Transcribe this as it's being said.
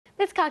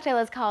This cocktail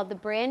is called the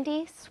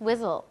Brandy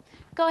Swizzle.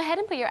 Go ahead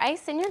and put your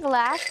ice in your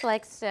glass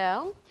like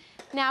so.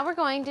 Now we're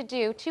going to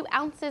do 2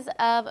 ounces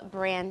of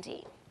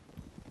brandy.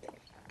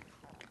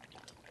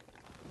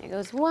 There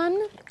goes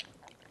 1.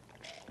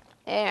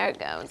 There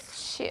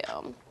goes 2.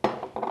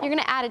 You're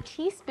gonna add a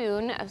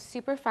teaspoon of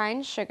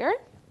superfine sugar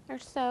or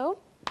so.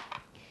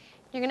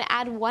 You're gonna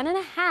add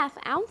 1.5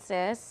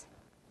 ounces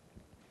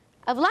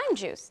of lime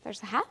juice.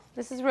 There's a half.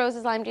 This is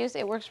Rose's lime juice.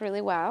 It works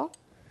really well.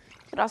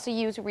 You could also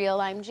use real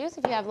lime juice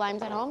if you have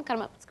limes at home. Cut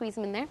them up, squeeze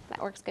them in there. That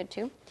works good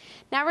too.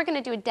 Now we're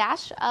gonna do a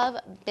dash of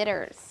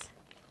bitters.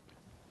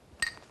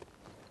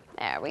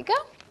 There we go.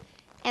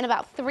 And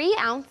about 3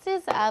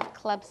 ounces of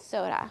club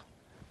soda.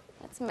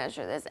 Let's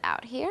measure this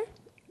out here.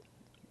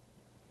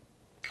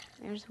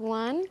 There's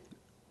 1,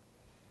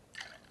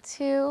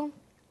 2,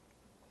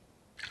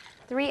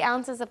 3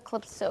 ounces of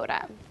club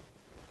soda.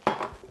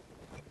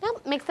 Now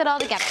mix it all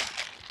together.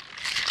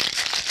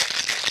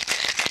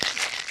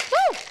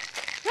 Woo!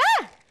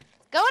 Ah!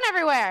 Going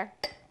everywhere.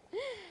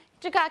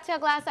 Get your cocktail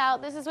glass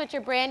out. This is what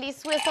your Brandy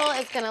Swizzle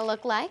is gonna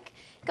look like.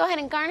 Go ahead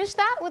and garnish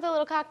that with a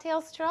little cocktail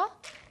straw,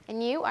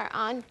 and you are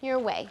on your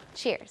way.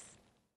 Cheers.